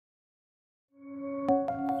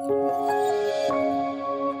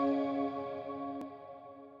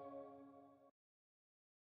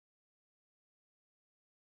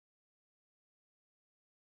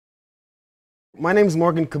my name is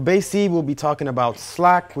Morgan Kobeissi. We'll be talking about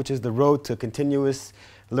Slack, which is the road to continuous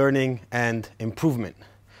learning and improvement.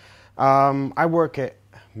 I work at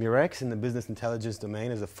Murex in the business intelligence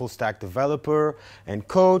domain as a full stack developer and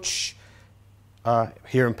coach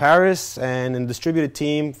here in Paris, and in a distributed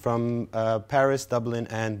team from Paris, Dublin,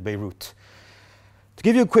 and Beirut. To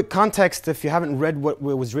give you a quick context, if you haven't read what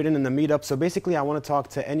was written in the meetup, so basically I want to talk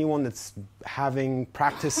to anyone that's having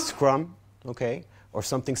practiced Scrum, okay, or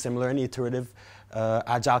something similar, any iterative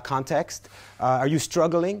agile context. Are you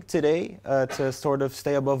struggling today to sort of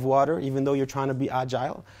stay above water, even though you're trying to be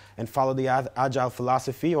agile and follow the agile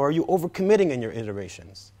philosophy, or are you overcommitting in your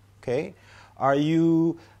iterations, okay? Are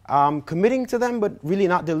you committing to them but really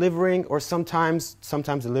not delivering, or sometimes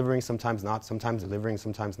delivering, sometimes not, sometimes delivering,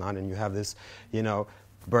 sometimes not, and you have this, you know,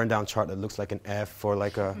 burn down chart that looks like an F or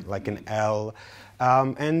like an L,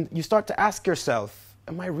 and you start to ask yourself,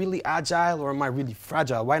 am I really agile or am I really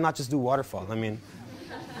fragile? Why not just do waterfall? I mean,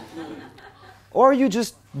 or are you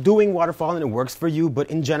just doing waterfall and it works for you, but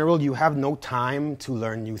in general you have no time to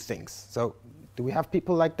learn new things? So do we have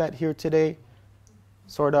people like that here today?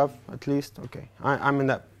 Sort of, at least? Okay,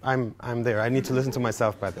 I'm there. I need to listen to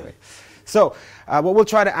myself, by the way. So what we'll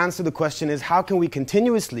try to answer the question is, how can we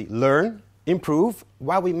continuously learn, improve,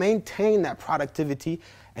 while we maintain that productivity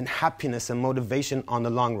and happiness and motivation on the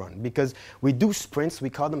long run? Because we do sprints, we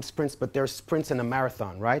call them sprints, but they're sprints in a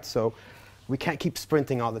marathon, right? So we can't keep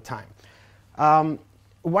sprinting all the time.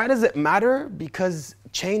 Why does it matter? Because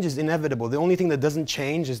change is inevitable. The only thing that doesn't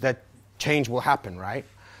change is that change will happen, right?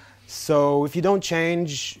 So if you don't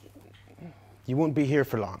change, you won't be here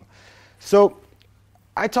for long. So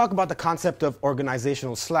I talk about the concept of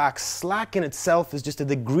organizational slack. Slack in itself is just a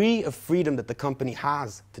degree of freedom that the company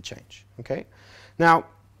has to change, okay? Now,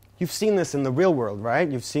 you've seen this in the real world, right?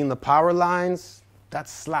 You've seen the power lines.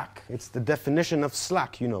 That's slack. It's the definition of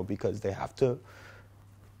slack, you know, because they have to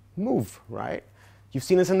move, right? You've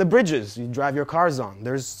seen this in the bridges you drive your cars on.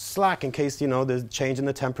 There's slack in case, you know, there's change in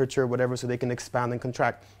the temperature or whatever, so they can expand and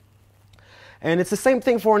contract. And it's the same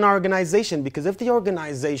thing for an organization, because if the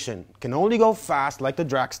organization can only go fast like the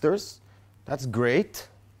dragsters, that's great,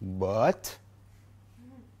 but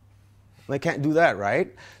they can't do that,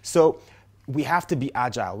 right? So we have to be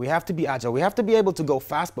agile. We have to be agile. We have to be able to go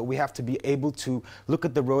fast, but we have to be able to look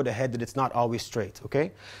at the road ahead, that it's not always straight,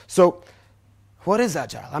 okay? So what is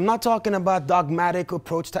agile? I'm not talking about dogmatic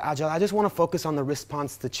approach to agile. I just want to focus on the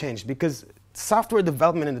response to change, because software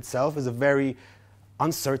development in itself is a very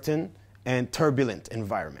uncertain and turbulent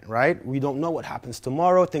environment, right? We don't know what happens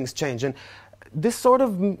tomorrow. Things change. And this sort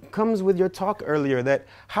of comes with your talk earlier, that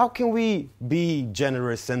how can we be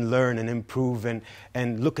generous and learn and improve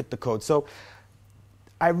and look at the code? So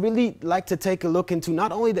I really like to take a look into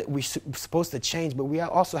not only that we're supposed to change, but we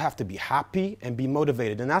also have to be happy and be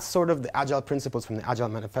motivated. And that's sort of the Agile principles from the Agile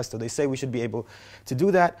Manifesto. They say we should be able to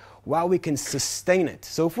do that while we can sustain it.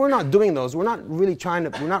 So if we're not doing those, we're not really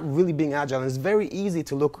being agile. And it's very easy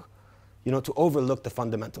to look, you know, to overlook the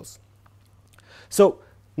fundamentals. So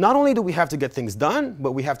not only do we have to get things done,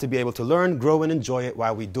 but we have to be able to learn, grow, and enjoy it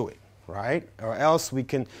while we do it, right? Or else we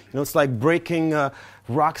can, you know, it's like breaking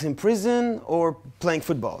rocks in prison or playing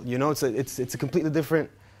football. You know, it's a completely different,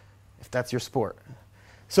 if that's your sport.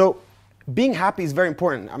 So being happy is very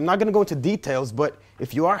important. I'm not going to go into details, but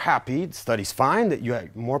if you are happy, the studies find that you're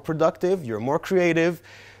more productive, you're more creative,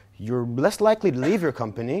 you're less likely to leave your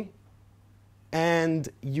company, and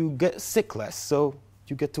you get sick less, so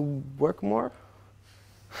you get to work more.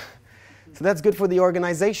 So that's good for the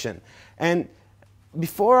organization. And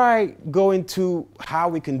before I go into how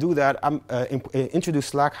we can do that, introduce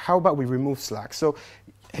Slack, how about we remove Slack? So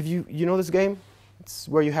have you know this game? It's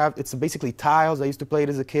where you have, it's basically tiles. I used to play it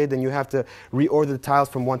as a kid, and you have to reorder the tiles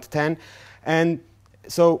from 1 to 10. And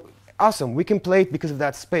so, awesome, we can play it because of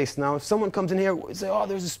that space. Now, if someone comes in here and say, oh,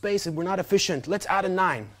 there's a space and we're not efficient, let's add a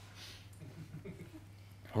 9.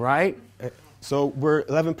 Right? So we're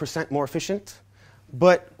 11% more efficient,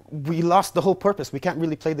 but we lost the whole purpose. We can't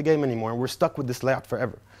really play the game anymore, and we're stuck with this layout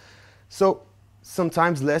forever. So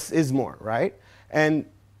sometimes less is more, right? And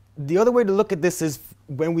the other way to look at this is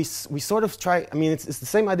when we sort of try, I mean, it's the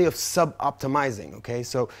same idea of sub-optimizing, okay?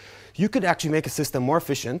 So you could actually make a system more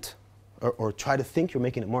efficient, or try to think you're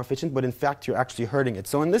making it more efficient, but in fact you're actually hurting it.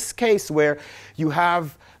 So in this case where you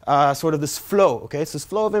have sort of this flow, okay? It's this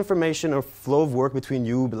flow of information or flow of work between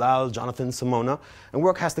you, Bilal, Jonathan, Simona, and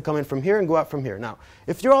work has to come in from here and go out from here. Now,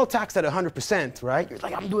 if you're all taxed at 100%, right, you're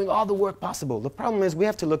like, I'm doing all the work possible. The problem is we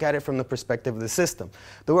have to look at it from the perspective of the system.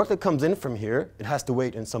 The work that comes in from here, it has to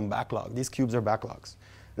wait in some backlog. These cubes are backlogs.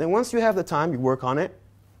 And then once you have the time, you work on it,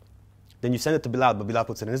 then you send it to Bilal, but Bilal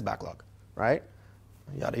puts it in his backlog, right?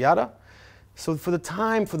 Yada, yada. So for the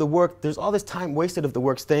time, for the work, there's all this time wasted of the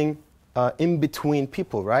work staying in between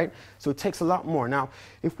people, right? So it takes a lot more. Now,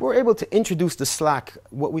 if we're able to introduce the Slack,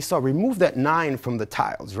 what we saw, remove that 9 from the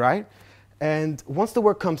tiles, right? And once the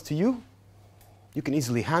work comes to you, you can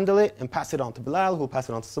easily handle it and pass it on to Bilal, who will pass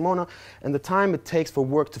it on to Simona, and the time it takes for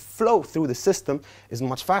work to flow through the system is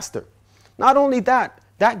much faster. Not only that,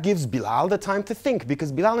 that gives Bilal the time to think,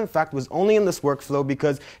 because Bilal, in fact, was only in this workflow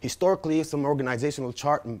because historically some organizational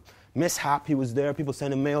chart mishap, he was there, people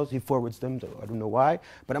send him mails, he forwards them, I don't know why,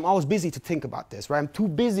 but I'm always busy to think about this, right? I'm too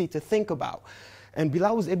busy to think about. And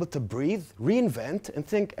Bilal was able to breathe, reinvent, and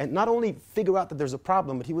think, and not only figure out that there's a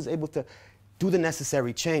problem, but he was able to do the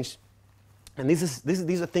necessary change. And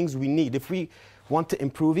these are things we need. If we want to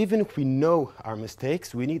improve, even if we know our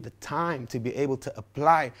mistakes, we need the time to be able to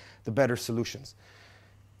apply the better solutions.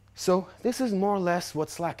 So this is more or less what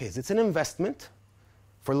Slack is. It's an investment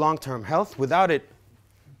for long-term health. Without it,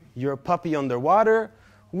 you're a puppy underwater.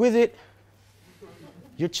 With it,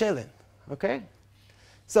 you're chilling, okay?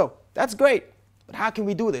 So that's great, but how can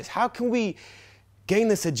we do this? How can we gain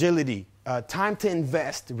this agility, time to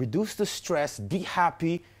invest, reduce the stress, be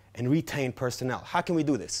happy, and retain personnel? How can we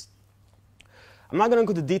do this? I'm not going to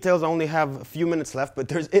go into details. I only have a few minutes left, but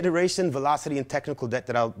there's iteration, velocity, and technical debt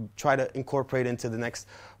that I'll try to incorporate into the next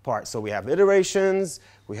part. So we have iterations,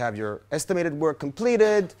 we have your estimated work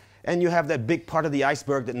completed, and you have that big part of the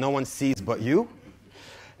iceberg that no one sees but you.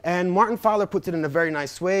 And Martin Fowler puts it in a very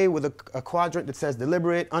nice way with a quadrant that says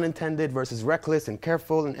deliberate, unintended versus reckless and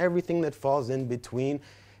careful, and everything that falls in between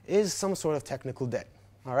is some sort of technical debt.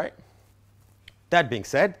 All right? That being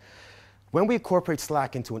said, when we incorporate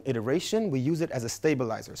Slack into an iteration, we use it as a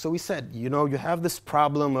stabilizer. So we said, you know, you have this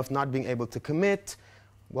problem of not being able to commit.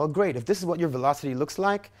 Well, great. If this is what your velocity looks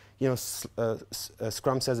like, you know,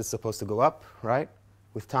 Scrum says it's supposed to go up, right,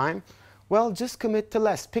 with time. Well, just commit to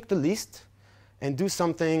less. Pick the least and do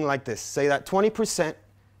something like this. Say that 20%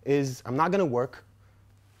 is, I'm not going to work.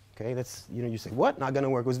 Okay, that's, you know, you say, what? Not going to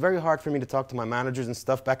work. It was very hard for me to talk to my managers and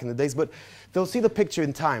stuff back in the days, but they'll see the picture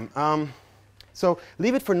in time. So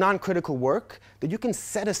leave it for non-critical work that you can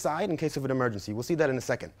set aside in case of an emergency. We'll see that in a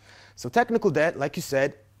second. So technical debt, like you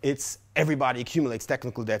said, it's everybody accumulates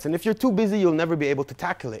technical debts. And if you're too busy, you'll never be able to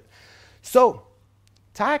tackle it. So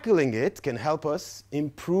tackling it can help us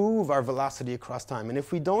improve our velocity across time. And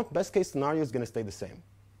if we don't, best case scenario is going to stay the same.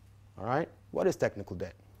 All right? What is technical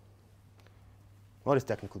debt? What is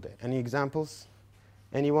technical debt? Any examples?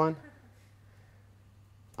 Anyone?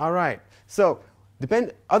 All right. So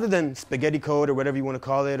other than spaghetti code or whatever you want to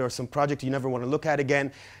call it, or some project you never want to look at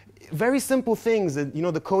again, very simple things. You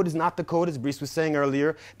know, the code is not the code, as Brice was saying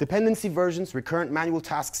earlier. Dependency versions, recurrent manual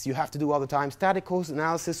tasks you have to do all the time, static code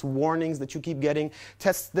analysis, warnings that you keep getting,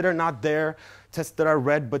 tests that are not there, tests that are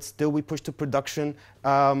read but still we push to production,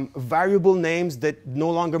 variable names that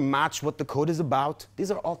no longer match what the code is about.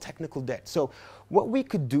 These are all technical debt. So what we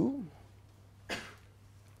could do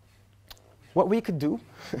what we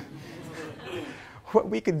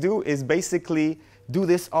could do is basically do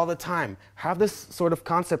this all the time. Have this sort of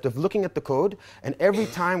concept of looking at the code, and every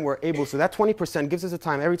time we're able, so that 20% gives us a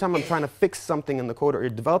time, every time I'm trying to fix something in the code or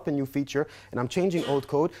develop a new feature, and I'm changing old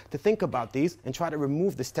code, to think about these and try to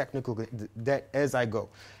remove this technical debt as I go.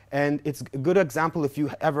 And it's a good example if you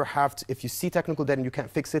ever have to, if you see technical debt and you can't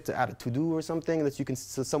fix it, to add a to-do or something that you can,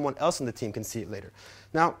 so someone else in the team can see it later.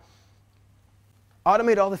 Now,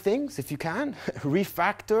 automate all the things if you can,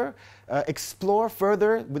 refactor, explore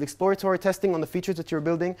further with exploratory testing on the features that you're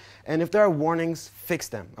building, and if there are warnings, fix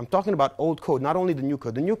them. I'm talking about old code, not only the new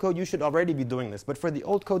code. The new code, you should already be doing this, but for the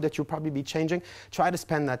old code that you'll probably be changing, try to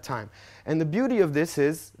spend that time. And the beauty of this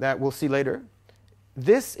is, that we'll see later,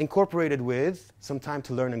 this incorporated with some time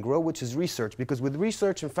to learn and grow, which is research. Because with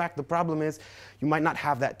research, in fact, the problem is you might not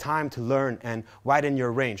have that time to learn and widen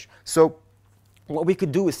your range. So what we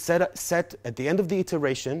could do is set at the end of the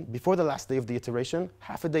iteration, before the last day of the iteration,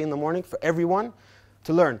 half a day in the morning for everyone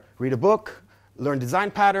to learn. Read a book, learn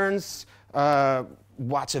design patterns,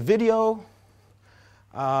 watch a video,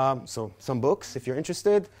 so some books if you're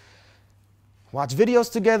interested. Watch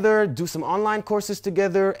videos together, do some online courses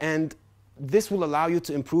together, and this will allow you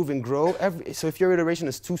to improve and grow. So if your iteration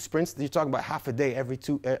is 2 sprints, you're talking about half a day every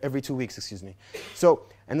 2 weeks, excuse me. So,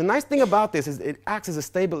 and the nice thing about this is it acts as a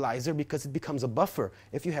stabilizer because it becomes a buffer.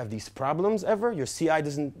 If you have these problems ever, your CI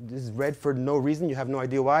is red for no reason, you have no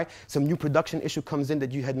idea why, some new production issue comes in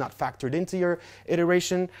that you had not factored into your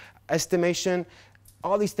iteration, estimation,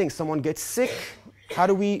 all these things. Someone gets sick, how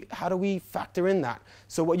do we factor in that?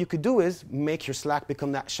 So what you could do is make your Slack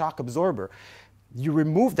become that shock absorber. You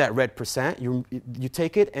remove that red percent, you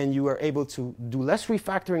take it and you are able to do less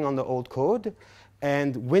refactoring on the old code,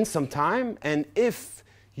 and win some time. And if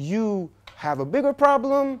you have a bigger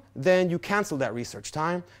problem, then you cancel that research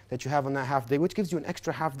time that you have on that half day, which gives you an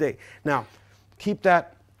extra half day. Now, keep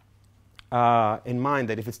that in mind,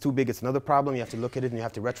 that if it's too big, it's another problem. You have to look at it and you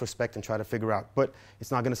have to retrospect and try to figure out. But it's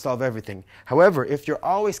not going to solve everything. However, if you're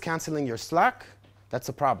always canceling your slack, that's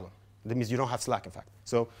a problem. That means you don't have slack, in fact.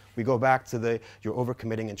 So we go back to you're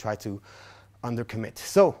overcommitting and try to undercommit.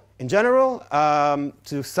 So in general,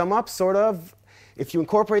 to sum up, sort of, if you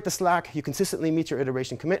incorporate the slack, you consistently meet your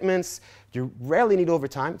iteration commitments. You rarely need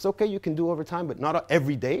overtime. It's OK, you can do overtime, but not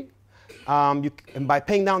every day. And by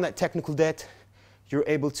paying down that technical debt, you're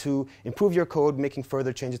able to improve your code, making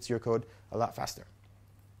further changes to your code a lot faster.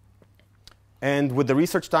 And with the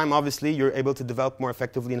research time, obviously, you're able to develop more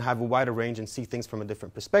effectively and have a wider range and see things from a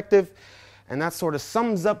different perspective. And that sort of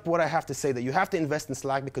sums up what I have to say, that you have to invest in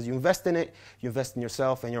Slack because you invest in it, you invest in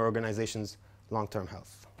yourself and your organization's long-term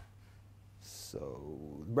health. So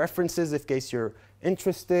references, in case you're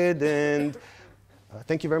interested, and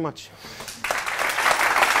thank you very much.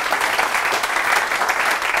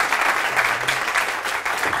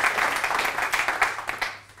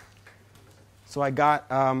 So I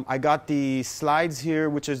got the slides here,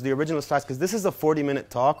 which is the original slides, because this is a 40-minute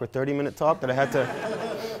talk or 30-minute talk that I had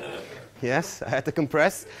to, yes, I had to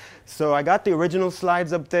compress. So I got the original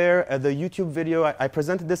slides up there. The YouTube video, I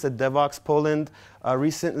presented this at DevOps Poland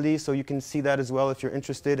recently, so you can see that as well if you're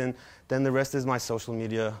interested. And then the rest is my social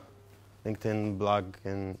media, LinkedIn, blog,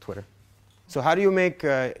 and Twitter. So how do you make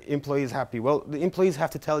employees happy? Well, the employees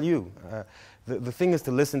have to tell you. The thing is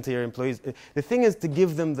to listen to your employees. The thing is to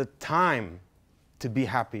give them the time to be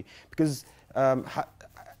happy, because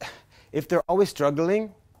if they're always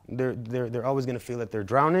struggling, they're always going to feel that they're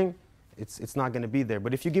drowning. It's not going to be there.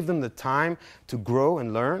 But if you give them the time to grow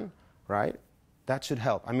and learn, right, that should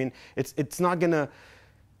help. I mean, it's not going to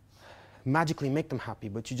magically make them happy,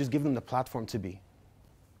 but you just give them the platform to be.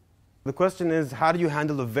 The question is, how do you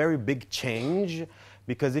handle a very big change?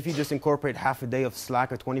 Because if you just incorporate half a day of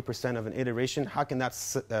Slack or 20% of an iteration, how can that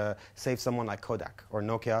save someone like Kodak or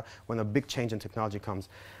Nokia when a big change in technology comes?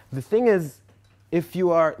 The thing is, if you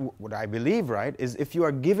are, what I believe, right, is if you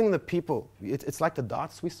are giving the people, it's like the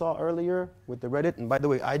dots we saw earlier with the Reddit. And by the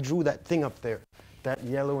way, I drew that thing up there, that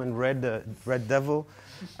yellow and red, red devil.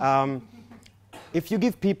 If you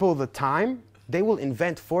give people the time, they will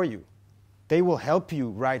invent for you. They will help you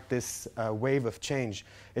write this wave of change.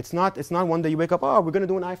 It's not one day you wake up, oh, we're going to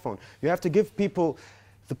do an iPhone. You have to give people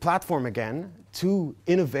the platform again to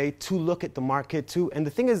innovate, to look at the market, and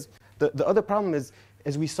the thing is, the other problem is,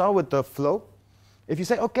 as we saw with the flow, if you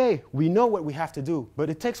say, OK, we know what we have to do, but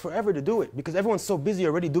it takes forever to do it because everyone's so busy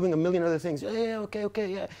already doing a million other things. Yeah,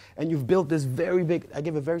 OK, yeah. And you've built this very big, I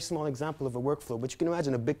give a very small example of a workflow, but you can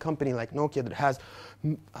imagine a big company like Nokia that has,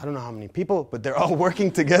 I don't know how many people, but they're all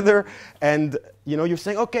working together. And you're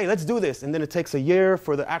saying, OK, let's do this. And then it takes a year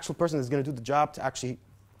for the actual person that's going to do the job to actually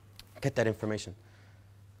get that information.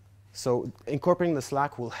 So incorporating the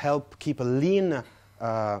Slack will help keep a lean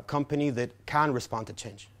company that can respond to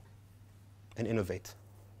change and innovate.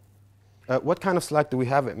 What kind of Slack do we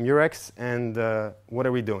have at Murex, and what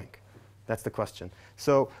are we doing? That's the question.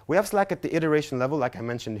 So we have Slack at the iteration level, like I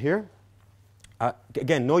mentioned here.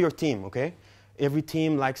 Again, know your team, OK? Every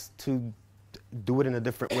team likes to do it in a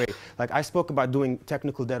different way. Like I spoke about doing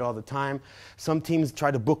technical debt all the time. Some teams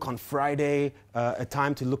try to book on Friday a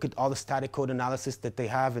time to look at all the static code analysis that they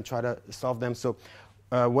have and try to solve them. So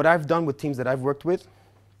what I've done with teams that I've worked with,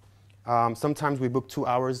 sometimes we book 2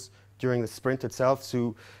 hours during the sprint itself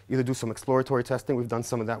to either do some exploratory testing. We've done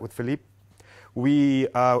some of that with Philippe. We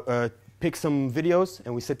pick some videos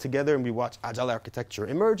and we sit together and we watch agile architecture,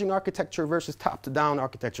 emerging architecture versus top-to-down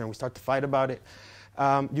architecture, and we start to fight about it.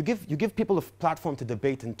 You give people a platform to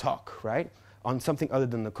debate and talk, right, on something other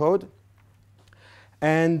than the code.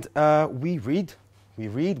 And we read.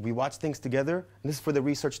 We watch things together, and this is for the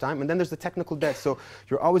research time. And then there's the technical debt. So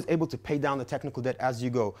you're always able to pay down the technical debt as you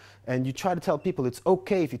go. And you try to tell people it's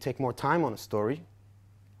OK if you take more time on a story,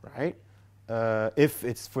 right, if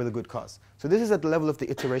it's for the good cause. So this is at the level of the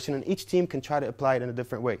iteration, and each team can try to apply it in a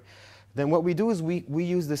different way. Then what we do is we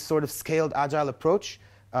use this sort of scaled agile approach.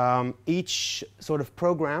 Each sort of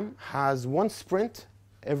program has one sprint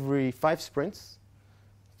every 5 sprints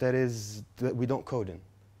that we don't code in.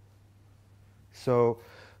 So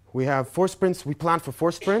we have 4 sprints. We plan for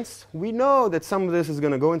 4 sprints. We know that some of this is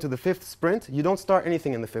going to go into the 5th sprint. You don't start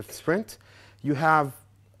anything in the 5th sprint. You have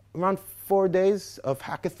around 4 days of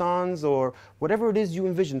hackathons or whatever it is you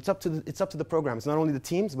envision. It's up to the program. It's not only the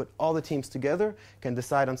teams, but all the teams together can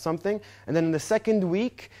decide on something. And then in the 2nd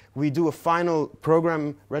week, we do a final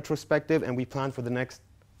program retrospective, and we plan for the next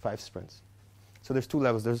 5 sprints. So there's two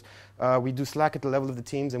levels. We do Slack at the level of the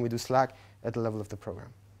teams, and we do Slack at the level of the program.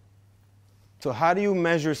 So how do you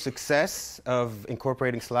measure success of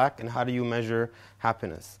incorporating Slack, and how do you measure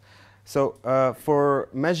happiness? So for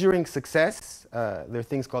measuring success, there are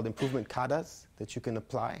things called improvement katas that you can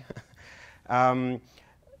apply.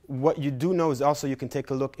 What you do know is also you can take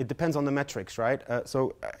a look. It depends on the metrics, right?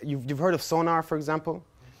 You've heard of Sonar, for example.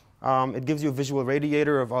 It gives you a visual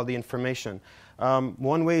radiator of all the information.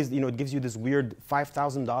 One way is, it gives you this weird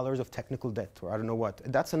 $5,000 of technical debt, or I don't know what.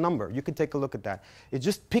 That's a number. You can take a look at that.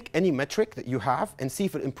 Just pick any metric that you have and see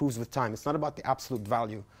if it improves with time. It's not about the absolute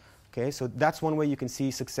value. Okay, so that's one way you can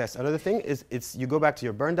see success. Another thing is you go back to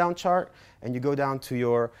your burn down chart and you go down to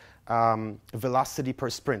your velocity per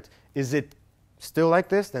sprint. Is it still like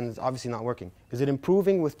this? Then it's obviously not working. Is it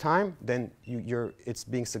improving with time? Then it's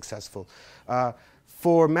being successful.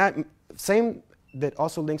 Same that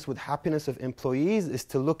also links with happiness of employees is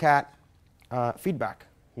to look at feedback.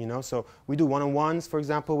 So we do one-on-ones, for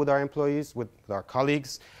example, with our employees, with our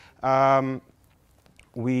colleagues.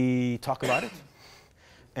 We talk about it.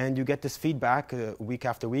 And you get this feedback week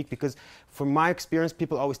after week, because from my experience,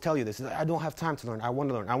 people always tell you this: I don't have time to learn, I want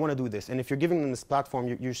to learn, I want to do this. And if you're giving them this platform,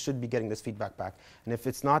 you should be getting this feedback back. And if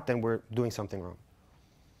it's not, then we're doing something wrong.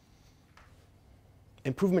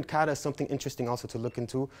 Improvement kata is something interesting also to look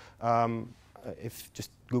into. If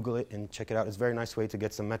just Google it and check it out. It's a very nice way to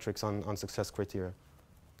get some metrics on success criteria.